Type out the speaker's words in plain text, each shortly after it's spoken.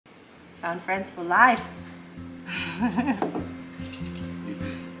Found friends for life. I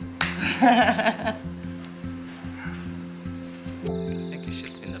think it's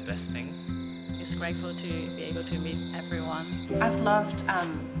just been the best thing. It's grateful to be able to meet everyone. I've loved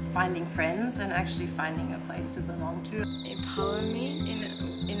finding friends and actually finding a place to belong to. Empower me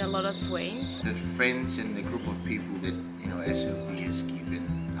in a lot of ways. The friends and the group of people that SLP has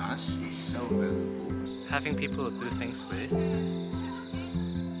given us is so valuable. Having people to do things with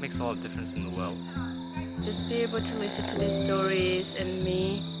makes a lot of difference in the world. Just be able to listen to these stories and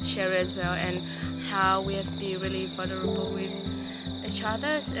me share as well, and how we have to be really vulnerable with each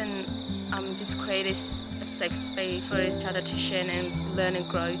other, and just create a safe space for each other to share and learn and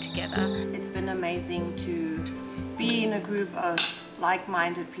grow together. It's been amazing to be in a group of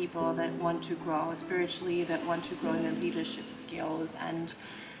like-minded people that want to grow spiritually, that want to grow in their leadership skills, and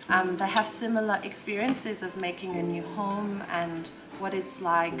they have similar experiences of making a new home and what it's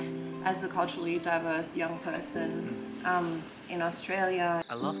like as a culturally diverse young person in Australia.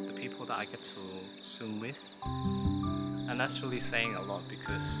 I love the people that I get to swim with, and that's really saying a lot,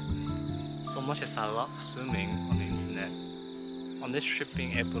 because so much as I love swimming on the internet, on this trip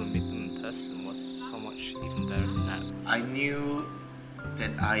being able to meet them in person was so much even better than that. I knew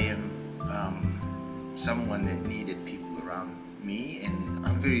that I am someone that needed people around me, and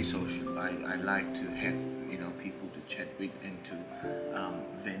I'm very social. I like to have people to chat with and to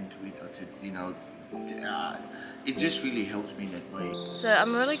vent with, or to it just really helps me that way. So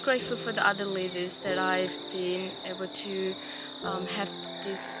I'm really grateful for the other leaders that I've been able to have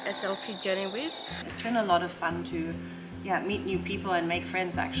this SLP journey with. It's been a lot of fun to meet new people and make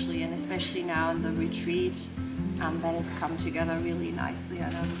friends actually, and especially now in the retreat that has come together really nicely,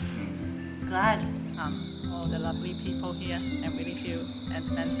 and I'm glad. All the lovely people here, and really feel and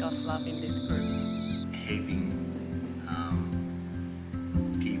sense God's love in this group. Having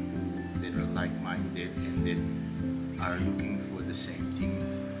people that are like-minded and that are looking for the same thing,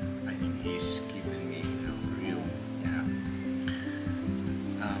 I think He's given me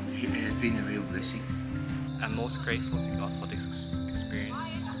it has been a real blessing. I'm most grateful to God for this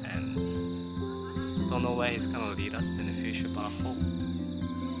experience, and don't know where He's going to lead us in the future, but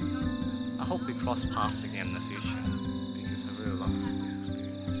I hope we cross paths again in the future, because I really love this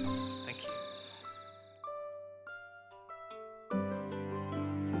experience.